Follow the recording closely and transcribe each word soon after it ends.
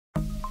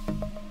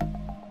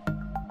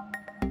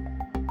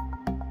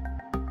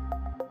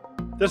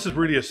This is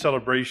really a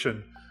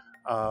celebration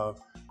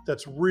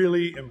that's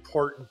really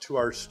important to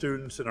our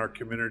students in our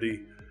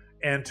community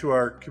and to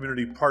our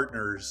community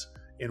partners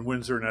in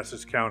Windsor and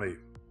Essex County.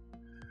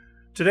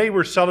 Today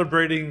we're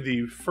celebrating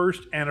the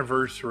first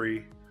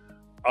anniversary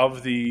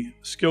of the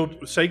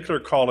St.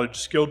 Clair College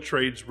Skilled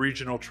Trades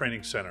Regional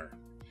Training Center.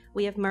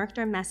 We have marked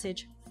our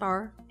message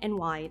far and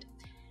wide.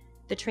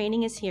 The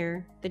training is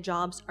here, the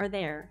jobs are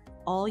there.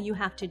 All you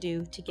have to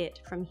do to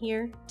get from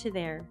here to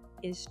there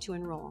is to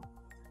enroll.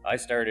 I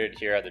started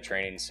here at the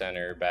training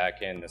center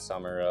back in the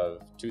summer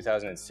of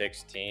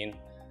 2016.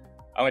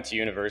 I went to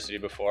university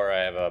before. I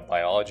have a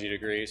biology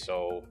degree,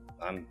 so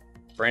I'm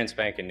brand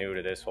spanking new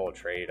to this whole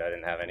trade. I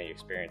didn't have any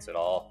experience at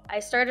all.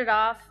 I started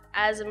off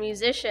as a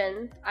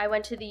musician. I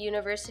went to the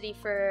university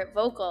for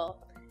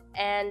vocal,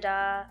 and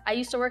I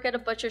used to work at a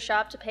butcher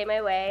shop to pay my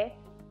way.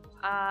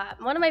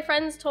 One of my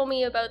friends told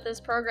me about this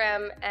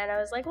program, and I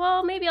was like,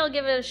 well, maybe I'll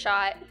give it a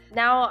shot.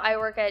 Now I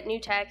work at New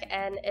Tech,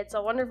 and it's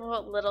a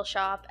wonderful little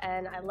shop,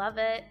 and I love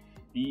it.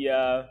 Be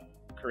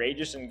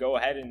courageous and go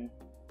ahead and,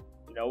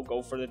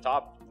 go for the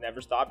top.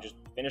 Never stop. Just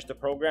finish the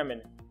program,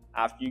 and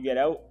after you get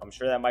out, I'm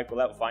sure that Mike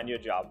will find you a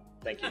job.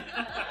 Thank you.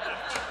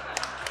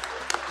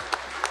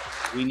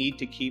 We need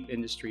to keep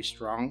industry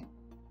strong.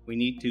 We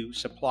need to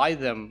supply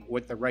them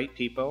with the right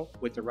people,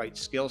 with the right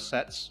skill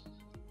sets.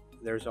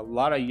 There's a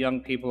lot of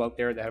young people out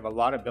there that have a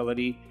lot of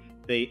ability.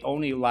 They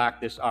only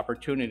lack this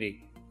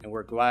opportunity, and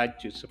we're glad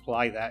to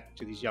supply that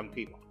to these young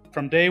people.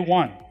 From day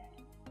one,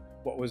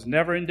 what was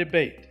never in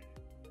debate,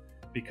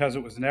 because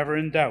it was never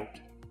in doubt,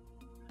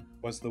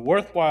 was the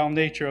worthwhile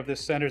nature of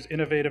this center's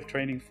innovative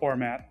training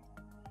format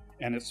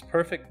and its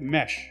perfect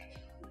mesh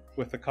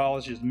with the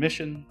college's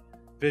mission,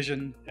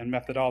 vision, and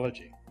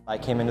methodology. I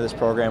came into this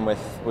program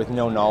with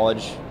no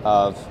knowledge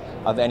of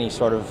any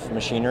sort of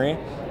machinery,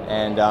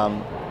 and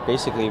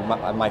basically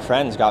my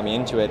friends got me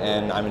into it,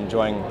 and I'm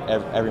enjoying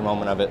every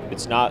moment of it.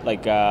 It's not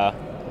like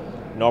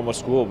normal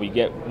school. We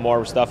get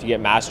more stuff. You get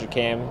Master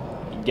Cam,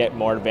 you get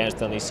more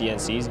advanced on these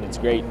CNCs, and it's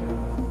great.